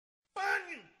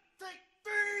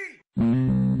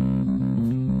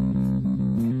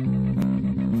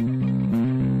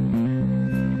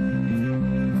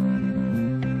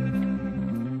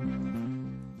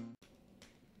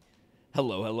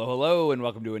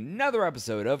welcome to another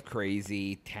episode of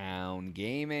Crazy Town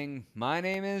Gaming. My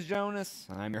name is Jonas,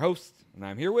 and I'm your host, and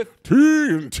I'm here with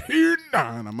TNT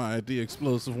Dinomight, the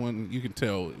explosive one. You can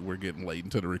tell we're getting late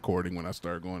into the recording when I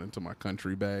start going into my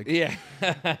country bag. Yeah.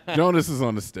 Jonas is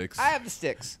on the sticks. I have the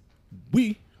sticks.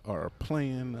 We are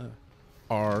playing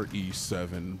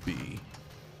RE7B.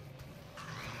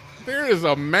 There is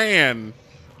a man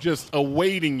just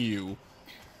awaiting you.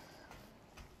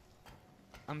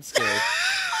 I'm scared.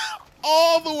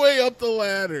 All the way up the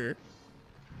ladder.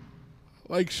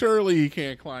 Like, surely he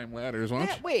can't climb ladders. Why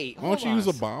don't you use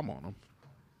a bomb on him?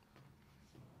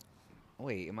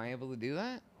 Wait, am I able to do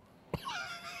that?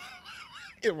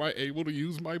 Am I able to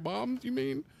use my bombs, you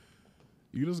mean?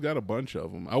 You just got a bunch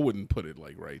of them. I wouldn't put it,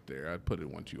 like, right there. I'd put it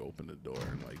once you open the door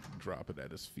and, like, drop it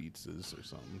at his feet or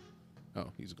something.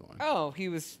 Oh, he's gone. Oh,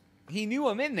 he knew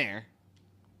I'm in there.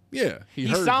 Yeah, he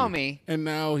saw you. me. And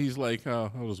now he's like,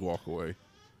 oh, I'll just walk away.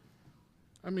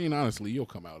 I mean, honestly, you'll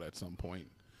come out at some point.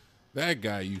 That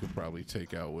guy you could probably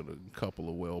take out with a couple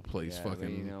of well-placed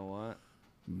fucking you know what?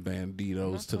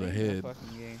 banditos to the head.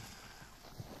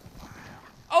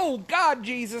 Oh, God,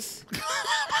 Jesus.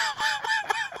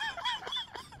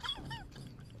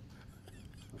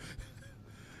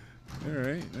 All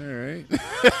right.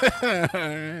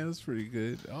 That's pretty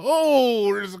good.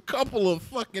 Oh, there's a couple of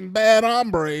fucking bad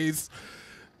hombres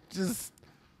just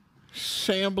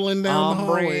shambling down the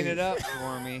hallway. It up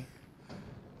for me.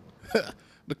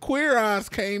 The Queer Eyes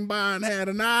came by and had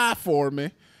an eye for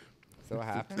me. So what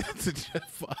happened? That's a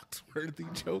Jeff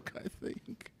Foxworthy joke, I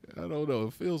think. I don't know.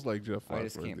 It feels like Jeff Foxworthy. I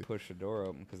just can't push the door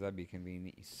open because that'd be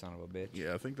convenient, you son of a bitch.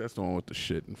 Yeah, I think that's the one with the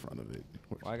shit in front of it.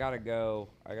 Well, I gotta go.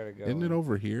 Isn't it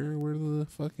over here where the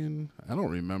fucking... I don't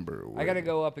remember. I gotta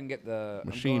go up and get the...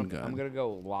 machine gun. I'm gonna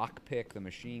go lockpick the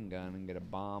machine gun and get a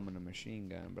bomb and a machine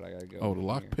gun, but I gotta go... Oh, the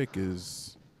lockpick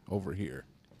is over here.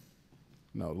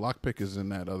 No, lockpick is in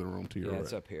that other room to your right. Yeah,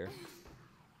 it's up here.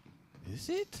 Is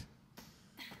it?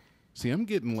 See, I'm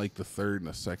getting like the third and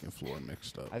the second floor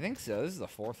mixed up. I think so. This is the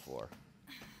fourth floor.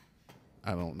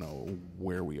 I don't know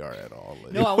where we are at all.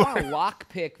 No, I want to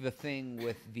lockpick the thing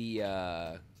with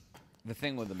the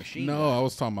machine gun. No, I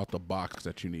was talking about the box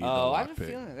that you need. Oh, I have a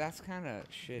feeling that's kind of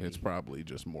shitty. It's probably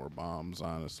just more bombs,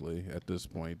 honestly. At this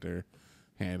point, they're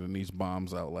handing these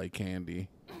bombs out like candy.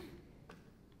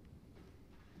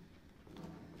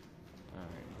 All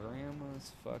right,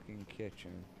 Grandma's fucking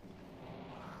kitchen.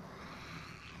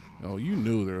 Oh, you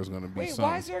knew there was going to be something.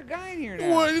 Why is there a guy in here now?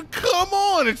 Well, come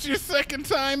on. It's your second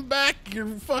time back.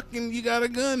 You got a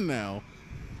gun now.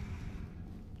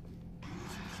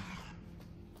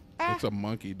 It's a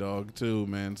monkey dog, too,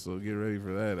 man, so get ready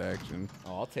for that action.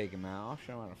 Oh, I'll take him out. I'll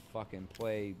show him how to fucking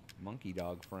play monkey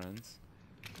dog friends.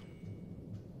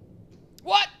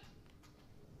 What?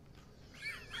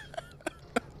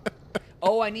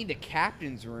 Oh, I need the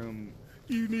captain's room.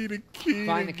 You need a key.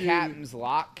 Find the captain's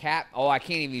lock. Oh, I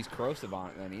can't even use corrosive on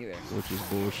it then either. Which is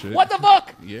bullshit. What the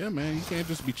fuck? Yeah, man, you can't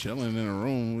just be chilling in a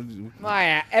room.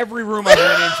 Every room I went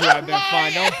into, I've been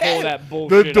fine. Don't pull that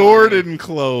bullshit. The door didn't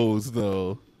close,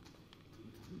 though.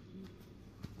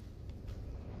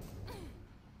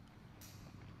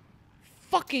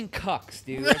 Fucking cucks,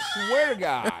 dude. I swear to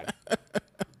God.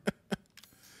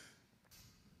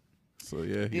 So,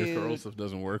 yeah, your corrosive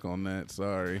doesn't work on that.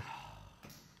 Sorry.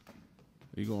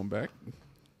 Are you going back?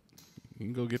 You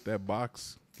can go get that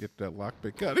box, get that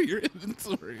lockpick out of your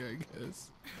inventory, I guess.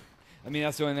 I mean,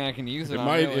 that's the only thing I can use it on.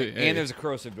 Hey. And there's a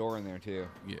corrosive door in there, too.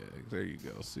 Yeah, there you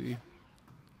go. See?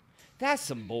 That's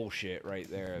some bullshit right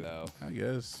there, though. I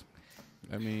guess.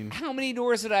 I mean... How many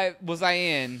doors was I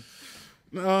in?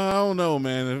 No, I don't know,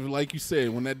 man. Like you said,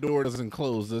 when that door doesn't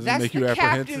close, doesn't make you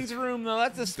apprehensive. That's the captain's room, though.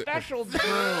 That's a special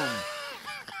room.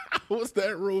 Was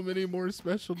that room any more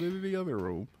special than any other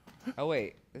room? Oh,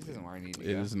 wait. This isn't where I need to go.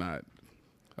 It is not.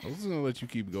 I was going to let you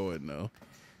keep going, though.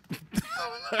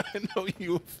 I know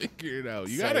you will figure it out.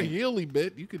 You got a healy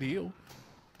bit. You could heal.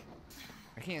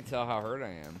 I can't tell how hurt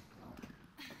I am.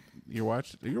 Your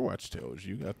watch tells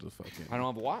you. You got the fucking... I don't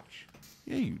have a watch.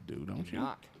 Yeah, you do, don't you?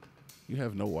 Not. You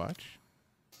have no watch?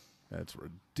 That's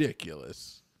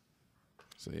ridiculous.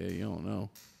 So, yeah, you don't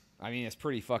know. I mean, it's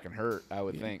pretty fucking hurt, I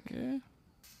would think. Yeah.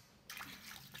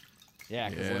 Yeah,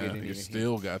 because you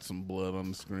still got some blood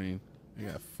on the screen. You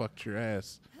got fucked your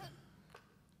ass.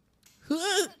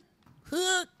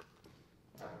 I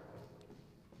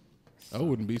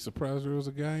wouldn't be surprised there was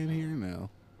a guy in here now.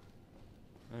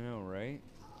 I know, right?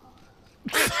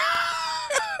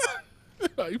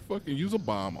 You fucking use a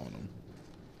bomb on him.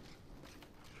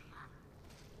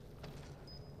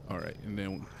 All right, and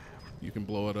then you can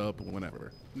blow it up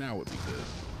whenever. Now would be good.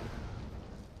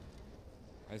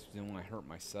 I just didn't want to hurt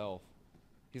myself.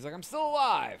 He's like, I'm still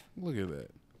alive. Look at that.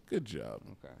 Good job.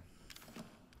 Okay.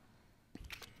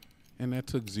 And that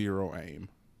took 0 aim.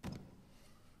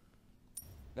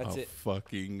 That's a it.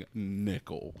 Fucking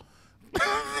nickel.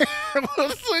 There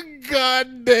was a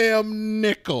goddamn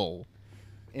nickel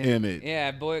in it.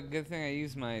 Yeah, boy, good thing I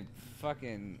used my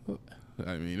fucking...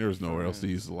 I mean, there was nowhere else to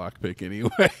use the lockpick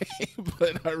anyway,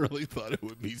 but I really thought it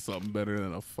would be something better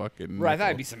than a fucking nickel. Right, I thought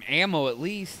it'd be some ammo at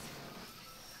least.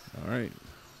 All right.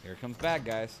 Here comes bad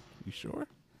guys. You sure?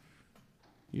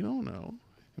 You don't know.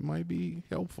 It might be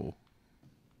helpful.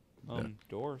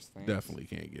 Doors things. Definitely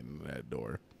can't get into that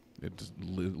door. It just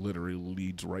literally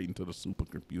leads right into the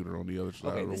supercomputer on the other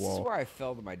side of the this wall. is where I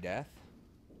fell to my death.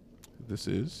 This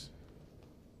is?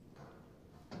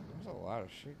 There's a lot of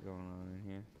shit going on in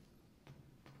here.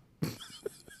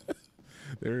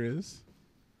 There is.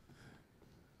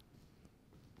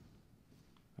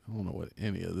 I don't know what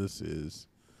any of this is.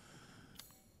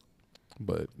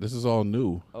 But this is all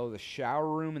new. Oh, the shower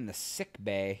room and the sick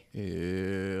bay.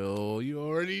 Ew, you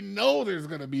already know there's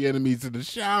going to be enemies in the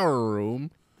shower room.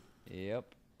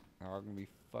 Yep. They're all going to be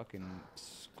fucking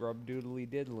scrub doodly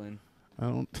diddling. I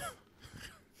don't...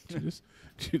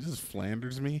 you just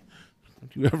Flanders me?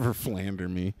 Don't you ever Flander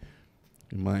me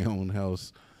in my own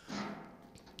house?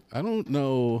 I don't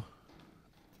know,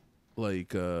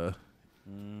 like who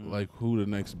the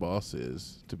next boss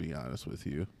is, to be honest with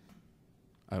you.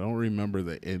 I don't remember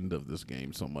the end of this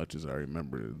game so much as I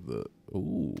remember the...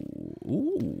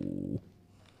 Ooh.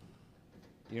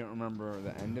 You don't remember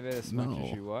the end of it as much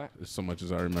as you what? So much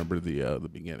as I remember the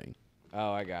beginning.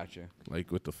 Oh, I gotcha.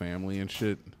 Like with the family and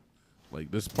shit.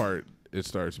 Like this part, it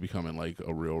starts becoming like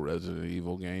a real Resident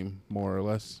Evil game, more or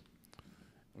less.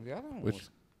 Well, the other one was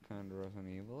kind of Resident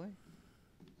Evil-y.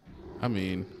 I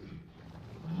mean...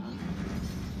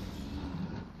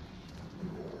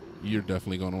 You're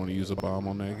definitely going to want to use a bomb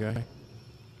on that guy.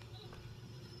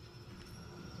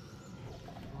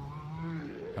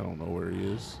 I don't know where he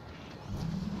is.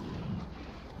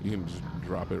 You can just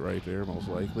drop it right there, most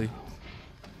likely.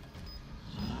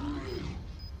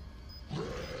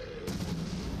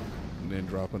 And then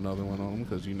drop another one on him,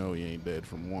 because you know he ain't dead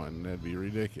from one. That'd be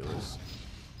ridiculous.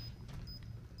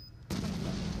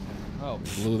 Oh.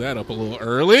 Blew that up a little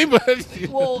early, but...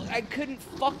 Well, I couldn't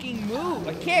fucking move.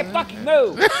 I can't fucking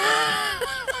move.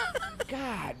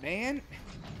 God, man.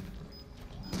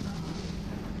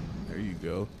 There you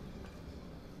go.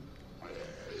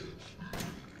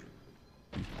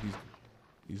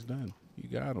 He's done. You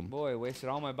got him. Boy, wasted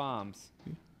all my bombs.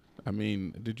 I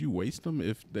mean, did you waste them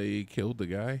if they killed the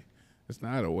guy? It's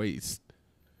not a waste.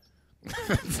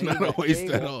 It's not a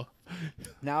waste at all.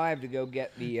 Now I have to go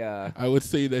get the... I would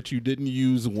say that you didn't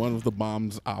use one of the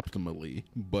bombs optimally,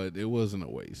 but it wasn't a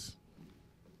waste.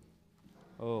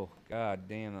 Oh, god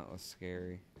damn, that was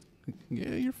scary.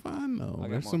 Yeah, you're fine, though.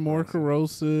 There's There's some more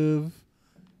corrosive.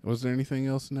 Was there anything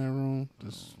else in that room?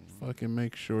 Just fucking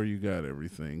make sure you got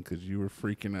everything, because you were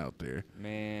freaking out there.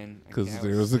 Man. Because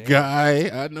there was a guy.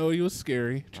 I know he was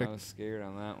scary. I was scared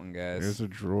on that one, guys. There's a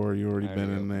drawer. You already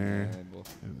been in there.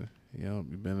 Yep,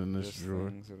 you've been in this drawer.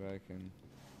 Things that I can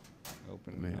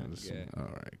open Man, and get. All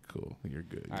right, cool. You're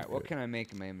good. All right, what can I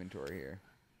make in my inventory here?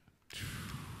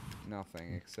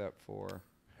 Nothing except for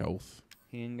health,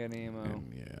 handgun ammo,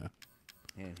 and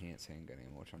enhanced handgun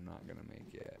ammo, which I'm not gonna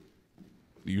make yet.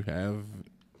 Do you have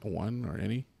one or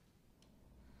any?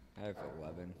 I have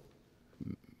 11.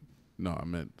 No, I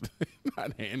meant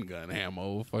not handgun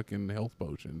ammo. Fucking health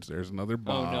potions. There's another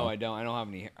bomb. Oh no, I don't. I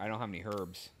don't have any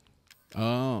herbs.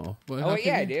 Oh. Well, oh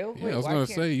yeah, I do. Yeah, Wait, I was gonna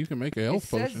say you can make a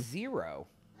health potion. It says 0.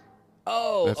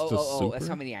 Oh, that's that's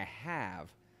how many I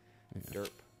have. Yeah. Derp.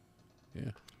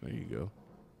 Yeah, there you go.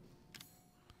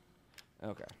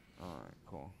 Okay. All right.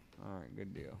 Cool. All right.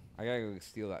 Good deal. I gotta go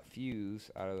steal that fuse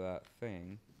out of that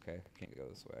thing. Okay. Can't go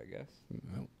this way, I guess.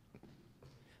 Nope.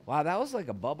 Wow, that was like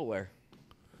a bubbler.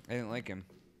 I didn't like him.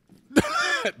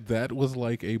 That was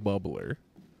like a bubbler.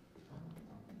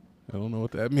 I don't know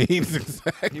what that means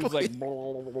exactly. He was like...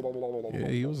 Yeah,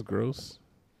 he was gross.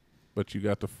 But you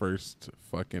got the first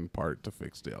fucking part to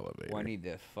fix the elevator. Well, I need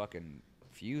to fucking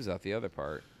fuse out the other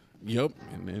part. Yep,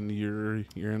 and then you're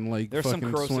in like There's fucking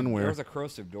some corrosive. swimwear. There's a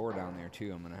corrosive door down there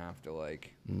too. I'm gonna have to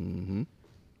like. Mm-hmm.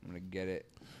 I'm gonna get it.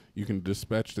 You can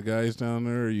dispatch the guys down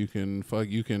there. Or you can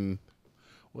You can.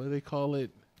 What do they call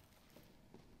it?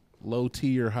 Low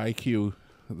T or high Q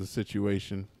of the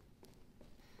situation.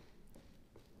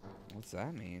 What's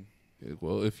that mean?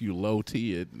 Well, if you low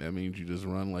T it, that means you just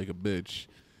run like a bitch,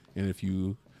 and if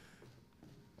you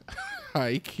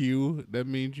high Q, that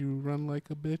means you run like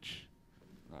a bitch.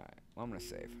 All right. Well, I'm gonna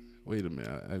save. Wait a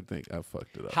minute. I think I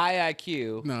fucked it up. High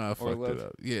IQ. No, I fucked it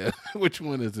up. Yeah. Which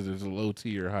one is it? Is it low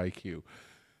T or high Q?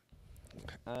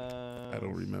 I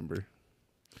don't remember.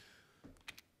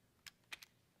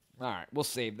 All right, we'll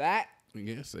save that.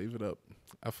 Yeah, save it up.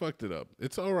 I fucked it up.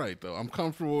 It's all right, though. I'm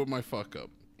comfortable with my fuck up.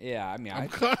 Yeah, I mean, I'm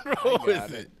comfortable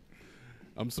with it.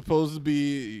 I'm supposed to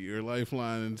be your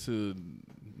lifeline into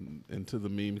the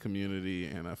meme community,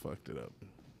 and I fucked it up.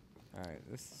 All right,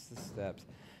 this is the steps.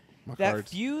 My That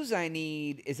cards. fuse I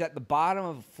need is at the bottom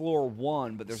of floor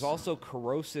 1, but there's also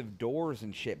corrosive doors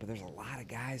and shit, but there's a lot of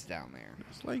guys down there.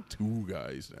 There's like 2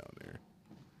 guys down there.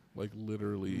 Like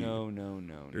literally. No.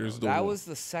 There's That was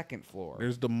the second floor.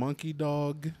 There's the monkey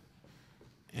dog,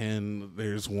 and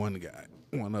there's one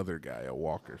other guy, a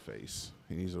walker face,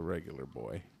 and he's a regular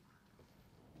boy.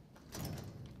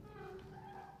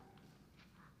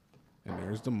 And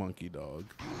there's the monkey dog.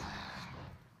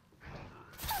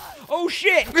 Oh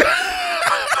shit! What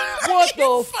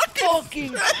the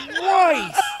fucking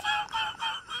Christ,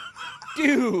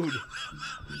 dude!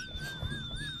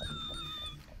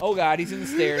 Oh god, he's in the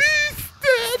stairs. He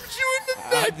stabbed you in the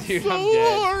neck dude, so I'm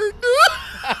dead. hard.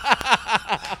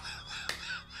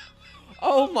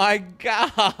 Oh my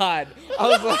god! I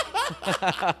was like,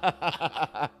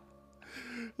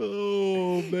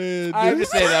 Oh man! I have to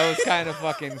say that was kind of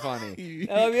fucking funny.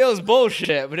 I mean, it was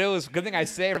bullshit, but it was good thing I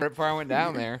saved it before I went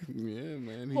down there. Yeah,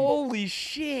 man. Holy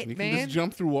shit, He man! can just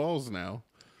jump through walls now.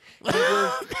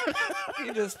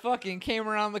 He just fucking came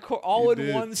around the corner all He in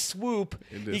did. one swoop.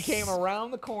 He came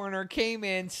around the corner, came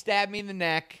in, stabbed me in the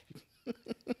neck.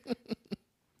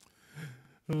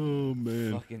 Oh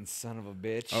man! Fucking son of a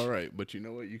bitch. All right, but you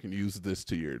know what? You can use this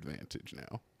to your advantage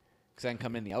now. Because I can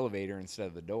come in the elevator instead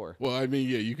of the door. Well, I mean,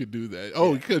 yeah, you could do that.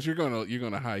 Oh, because you're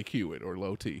gonna high Q it or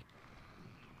low T.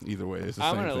 Either way, it's the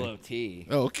I'm same gonna thing. low T.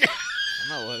 Okay. I'm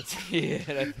gonna low T it,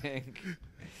 I think.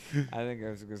 I think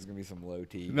there's gonna be some low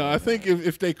T. No, I think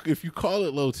if you call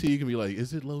it low T, you can be like,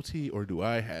 is it low T or do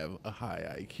I have a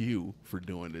high IQ for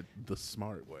doing it the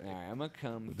smart way? All right, I'm gonna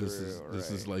come This through.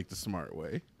 is like the smart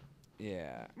way.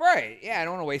 Yeah. Right. Yeah, I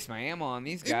don't want to waste my ammo on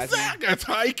these guys. Exactly. That's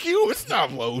high Q. It's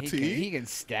not low T. He can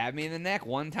stab me in the neck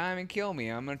one time and kill me.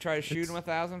 I'm gonna try to shoot him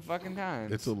 1,000 fucking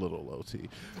times. It's a little low T.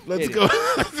 Let's go.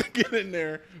 Let's get in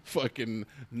there. Fucking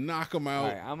knock him out. All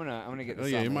right, I'm gonna get. Oh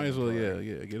This yeah, off you my might as well.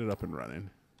 inventory. Yeah, get it up and running.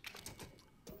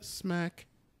 Smack.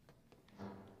 All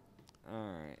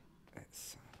right. That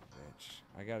son of a bitch.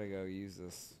 I gotta go use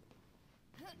this.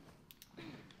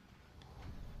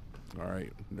 All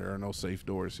right. There are no safe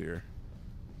doors here.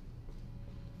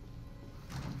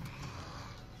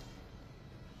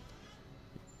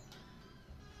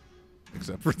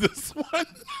 Except for this one.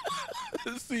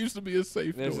 This seems to be a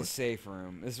safe There's door. a safe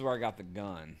room. This is where I got the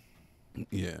gun.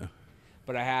 Yeah.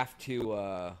 But I have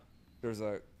to. There's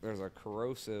a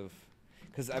corrosive.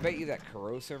 Because I bet you that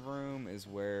corrosive room is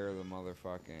where the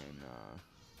motherfucking.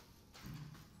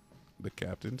 The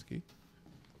captain's key.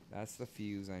 That's the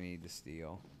fuse I need to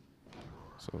steal.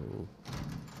 So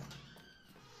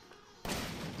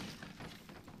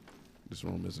this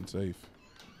room isn't safe.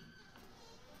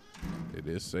 It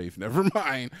is safe. Never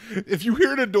mind. If you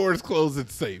hear the doors close,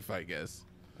 it's safe, I guess.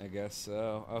 I guess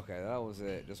so. Okay, that was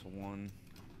it. Just one.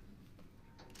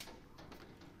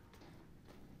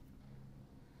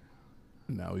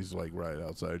 Now he's like right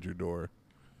outside your door.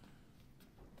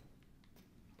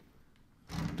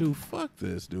 Dude, fuck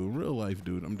this, dude. Real life,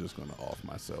 dude. I'm just gonna off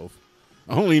myself.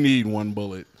 I only need 1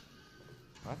 bullet.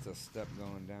 That's a step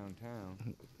going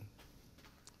downtown.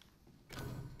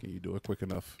 Can you do it quick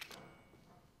enough?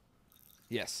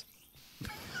 Yes.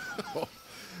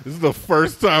 This is the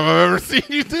first time I've ever seen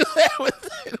you do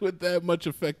that with that much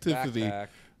effectivity. Backpack.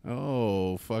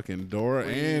 Oh, fucking Dora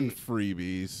and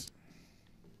freebies.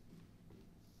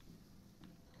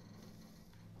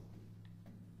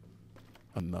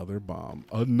 Another bomb.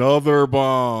 Another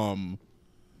bomb.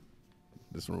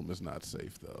 This room is not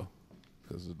safe, though,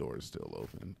 because the door is still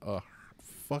open.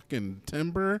 Fucking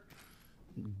timber.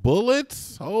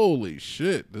 Bullets? Holy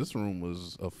shit. This room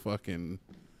was a fucking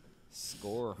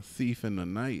Score. thief in the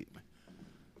night.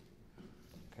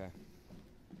 Okay.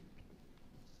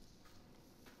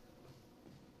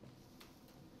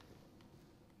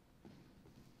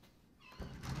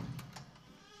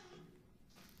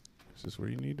 Is this where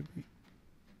you need to be?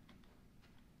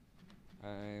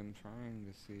 I'm trying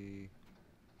to see.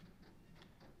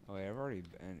 Oh, wait, I've already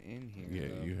been in here. Yeah,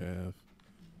 though. you have.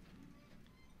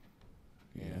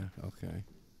 Yeah. Yeah, okay.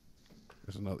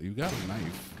 There's another. You got a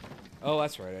knife. Oh,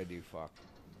 that's right. I do. Fuck.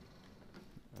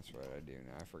 That's right. I do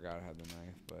now. I forgot I had the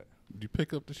knife, but Did you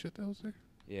pick up the shit that was there?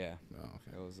 yeah, Oh,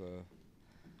 okay. it was a.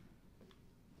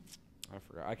 I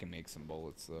forgot. I can make some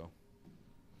bullets, though.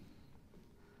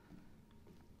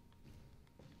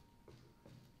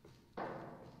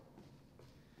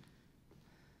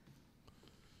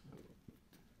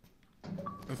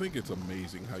 I think it's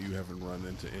amazing how you haven't run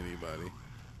into anybody.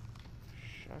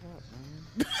 Shut up,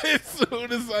 man. As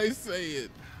soon as I say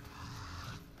it.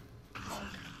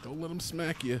 Don't let them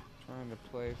smack you. Trying to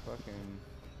play fucking...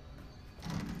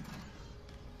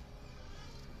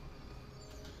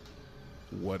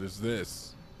 What is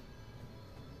this?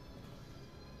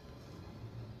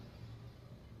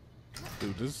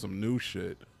 Dude, this is some new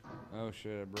shit. Oh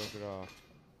shit, I broke it off.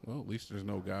 Well, at least there's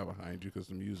no guy behind you because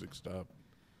the music stopped.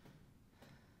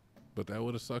 But that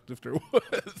would have sucked if there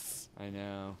was. I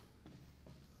know.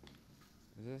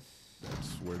 Is this...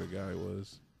 That's where the guy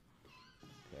was.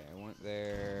 Okay, I went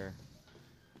there.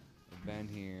 I've been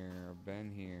here. I've been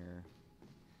here.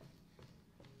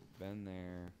 Been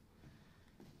there.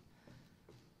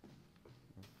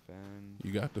 I've been...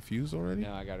 You got the fuse already?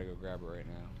 No, I gotta go grab it right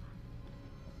now.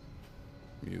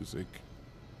 Music.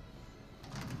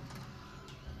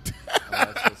 Oh,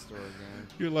 that's the store again.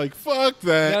 You're like, fuck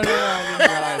that. No, I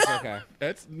didn't realize. Okay.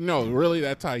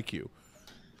 That's high Q.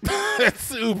 That's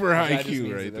super high That just Q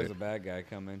means right that there. there's a bad guy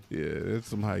coming. Yeah, that's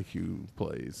some high Q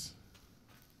plays.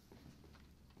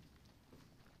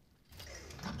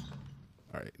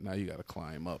 All right, now you got to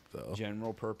climb up though.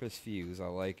 General purpose fuse. I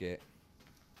like it.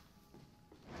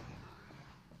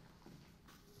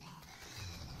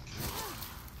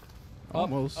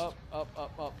 Almost. Up.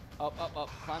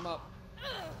 Climb up.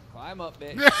 Climb up,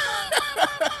 bitch.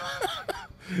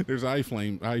 There's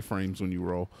iframes when you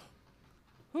roll.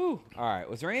 Whew. All right.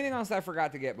 Was there anything else I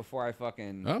forgot to get before I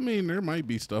fucking... I mean, there might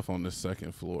be stuff on the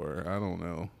second floor. I don't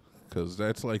know. Because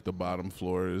that's like the bottom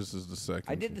floor. This is the second.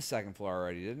 I did the second floor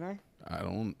already, didn't I? I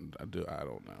don't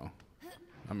know.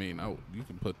 I mean, you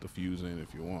can put the fuse in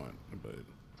if you want, but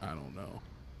I don't know.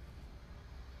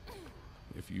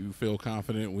 If you feel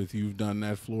confident with you've done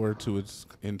that floor to its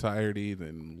entirety,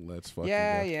 then let's fucking go.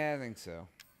 Yeah, I think so.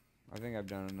 I think I've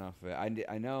done enough of it.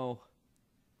 I know.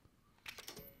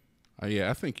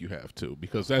 Yeah, I think you have to,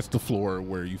 because that's the floor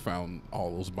where you found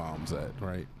all those bombs at,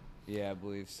 right? Yeah, I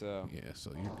believe so. Yeah,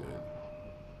 so you're good.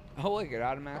 Oh, look, it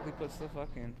automatically puts the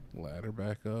fucking... Ladder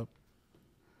back up.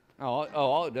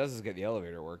 All it does is get the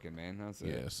elevator working, man. That's it.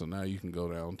 Yeah, so now you can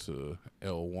go down to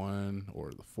L1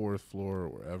 or the 4th floor or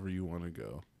wherever you want to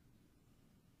go.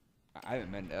 I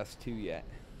haven't been to S2 yet.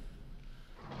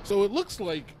 So it looks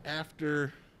like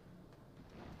after...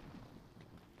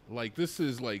 Like, this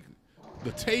is like...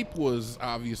 The tape was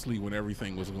obviously when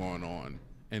everything was going on.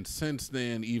 And since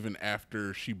then, even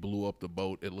after she blew up the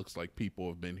boat, it looks like people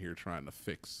have been here trying to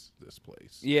fix this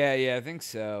place. Yeah, I think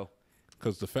so.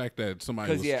 Because the fact that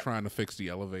somebody was trying to fix the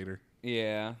elevator.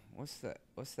 Yeah. What's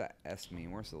that S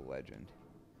mean? Where's the legend?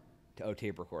 Oh,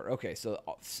 tape recorder. Okay, so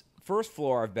first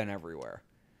floor, I've been everywhere.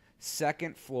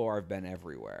 Second floor, I've been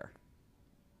everywhere.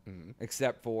 Mm-hmm.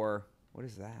 Except for, what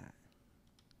is that?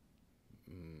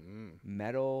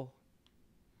 Metal.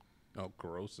 Oh,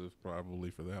 corrosive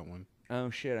probably for that one. Oh,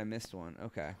 shit, I missed one.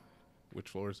 Okay. Which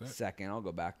floor is that? Second, I'll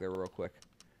go back there real quick.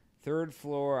 Third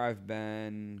floor, I've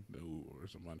been... No,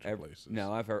 there's a bunch of places.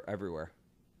 No, I've everywhere.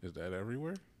 Is that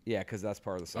everywhere? Yeah, because that's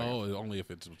part of the second. Oh, only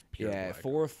if it's pure Yeah, black.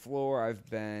 fourth floor, I've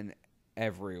been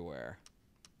everywhere.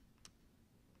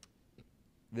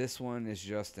 This one is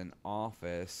just an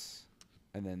office,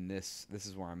 and then this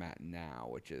is where I'm at now,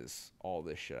 which is all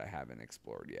this shit I haven't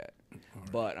explored yet. Right.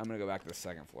 But I'm going to go back to the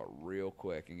second floor real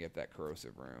quick and get that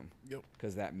corrosive room. Yep.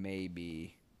 Because that may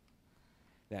be...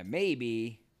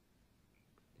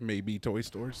 Maybe toy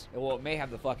stores. Well, it may have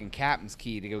the fucking captain's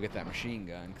key to go get that machine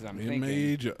gun. Because I'm thinking...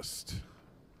 may just...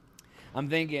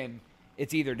 I'm thinking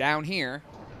it's either down here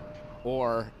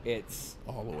or it's...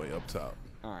 all the way up top.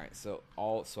 All right, so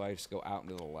I just go out and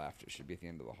to the left. It should be at the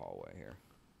end of the hallway here.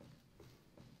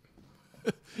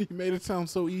 You made it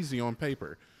sound so easy on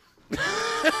paper. Let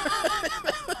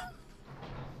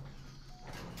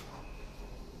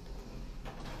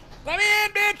me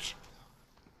in, bitch!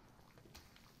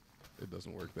 It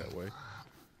doesn't work that way.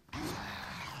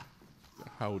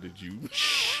 How did you...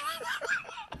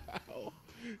 How?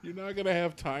 You're not going to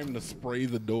have time to spray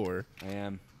the door. I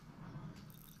am.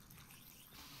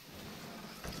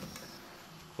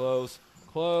 Close.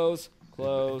 Close.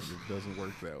 Close. It doesn't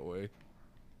work that way.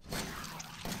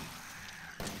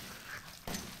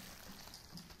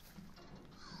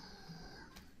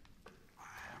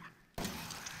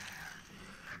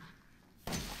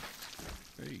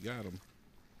 There you got him.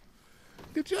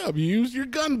 Good job. You used your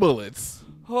gun bullets.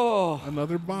 Oh,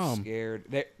 Another bomb. I'm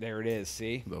scared. There it is.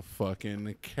 See? The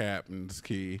fucking captain's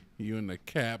key. You and the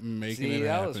captain making See, it that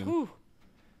happen. was, whew.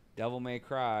 Devil may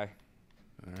cry.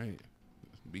 All right.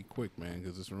 Be quick, man,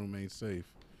 because this room ain't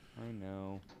safe. I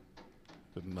know.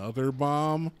 Another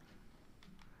bomb?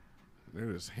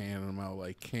 They're just handing them out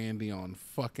like candy on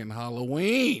fucking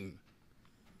Halloween.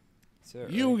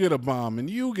 You get a bomb, and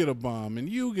you get a bomb, and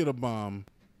you get a bomb.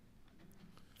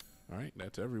 All right,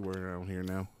 that's everywhere around here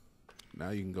now.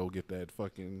 Now you can go get that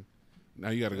fucking... Now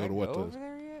you got to go to what the... over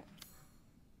there yet?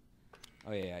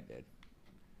 Oh, yeah, I did.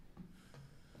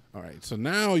 All right, so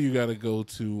now you got to go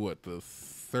to, what, the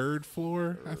 3rd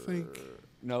floor, I think?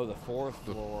 No, the 4th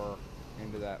floor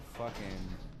into that fucking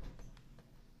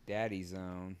daddy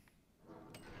zone.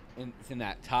 And it's in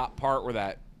that top part where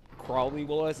that Crawley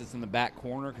was. It's in the back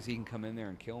corner because he can come in there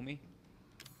and kill me.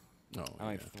 Oh,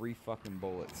 I have 3 fucking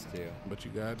bullets, too. But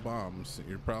you got bombs.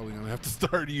 You're probably going to have to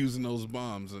start using those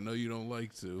bombs. I know you don't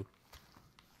like to.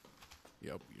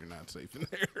 Yep, you're not safe in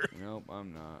there. Nope,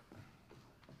 I'm not.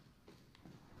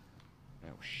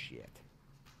 Oh, shit.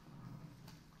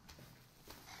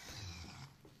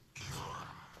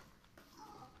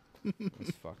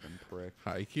 This fucking prick.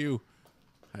 High Q.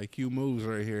 High Q moves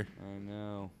right here. I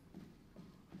know.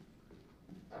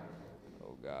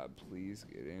 Oh, God, please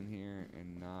get in here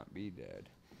and not be dead.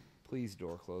 Please,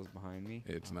 door close behind me.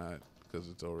 It's not, because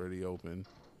it's already open.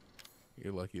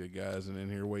 You're lucky the guy isn't in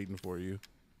here waiting for you.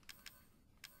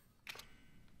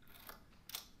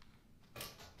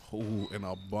 Oh, and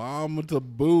a bomb to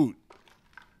boot.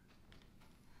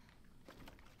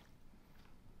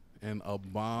 And a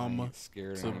bomb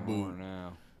scared to boot.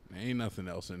 Now. There ain't nothing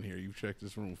else in here. You've checked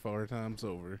this room 4 times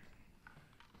over.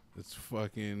 It's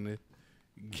fucking...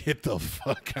 Get the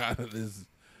fuck out of this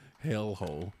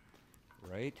hellhole.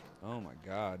 Right? Oh, my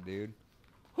God, dude.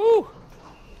 Whew!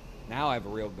 Now I have a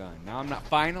real gun. Now I'm not...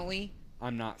 Finally,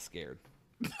 I'm not scared.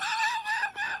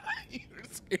 You were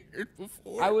scared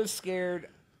before. I was scared...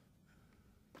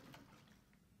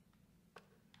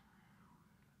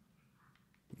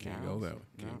 Can't go that way.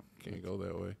 Can't go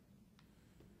that way.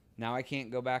 Now I can't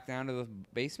go back down to the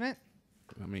basement?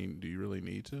 I mean, do you really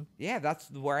need to? Yeah, that's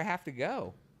where I have to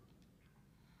go.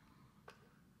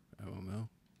 I don't know.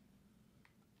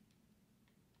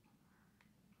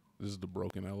 This is the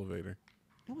broken elevator.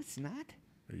 No, it's not.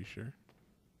 Are you sure?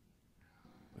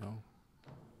 No.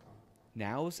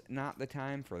 Now's not the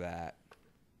time for that.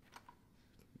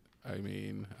 I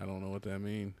mean, I don't know what that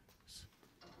means.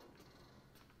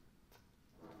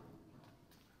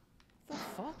 What the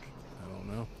fuck? I don't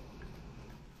know.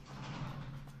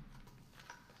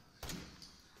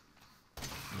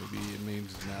 Maybe it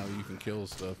means now you can kill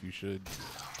stuff. You should.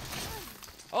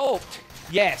 Oh,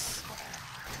 yes.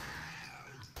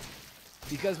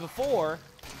 Because before,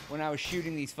 when I was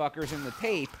shooting these fuckers in the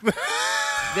tape,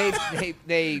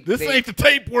 This ain't the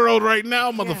tape world right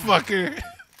now, motherfucker. Yeah.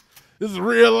 This is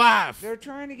real life. They're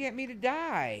trying to get me to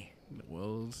die.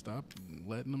 Well, stop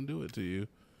letting them do it to you.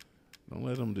 Don't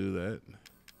let them do that.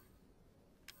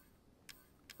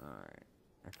 Alright.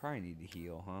 I probably need to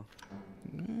heal, huh?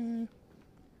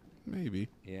 Maybe.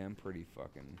 Yeah, I'm pretty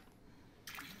fucking...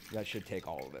 That should take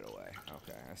all of it away.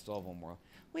 Okay, I still have 1 more.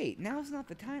 Wait, now's not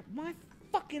the time. My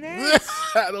fucking ass!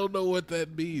 I don't know what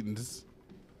that means.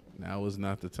 Now is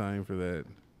not the time for that.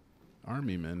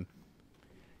 Army men.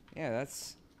 Yeah,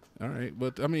 that's... Alright,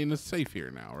 but I mean, it's safe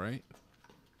here now, right?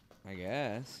 I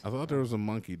guess. I thought there was a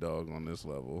monkey dog on this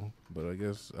level, but I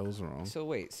guess I was wrong. So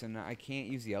wait, so now I can't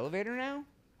use the elevator now?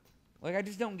 Like, I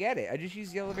just don't get it. I just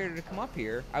used the elevator to come up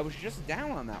here. I was just down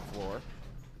on that floor.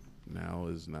 Now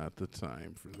is not the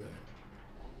time for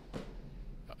that.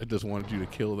 I just wanted you to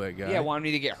kill that guy. Yeah, wanted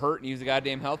me to get hurt and use the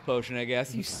goddamn health potion, I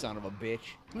guess. You son of a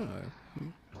bitch.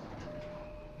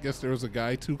 Guess there was a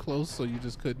guy too close, so you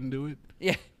just couldn't do it?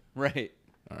 Yeah, right.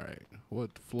 All right.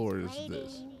 What floor is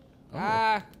this? Oh.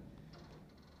 I'm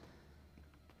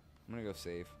going to go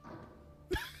save.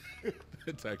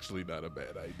 It's actually not a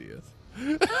bad idea.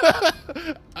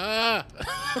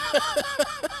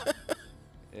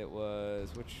 It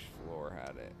was... Which floor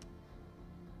had it?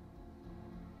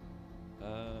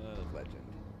 Legend.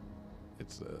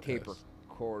 It's a Tape S.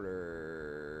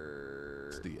 recorder.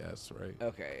 It's the S, right?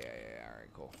 Okay, yeah. All right,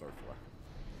 cool. 3rd floor.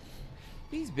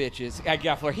 These bitches. I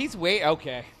got floor. He's wait.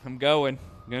 Okay, I'm going.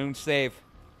 I'm going to save.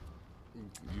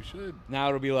 You should. Now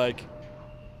it'll be like...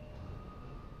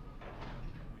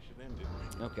 We should end it.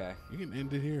 Okay. You can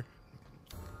end it here.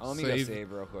 Let me go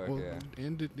save real quick. Well, yeah.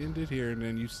 End it here, and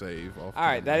then you save. All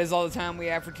right, that is all the time we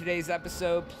have for today's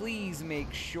episode. Please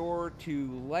make sure to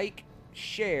like,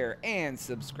 share, and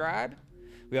subscribe.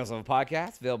 We also have a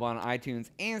podcast available on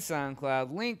iTunes and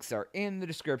SoundCloud. Links are in the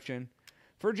description.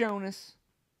 For Jonas,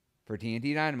 for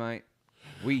TNT Dynamite,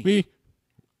 we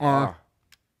are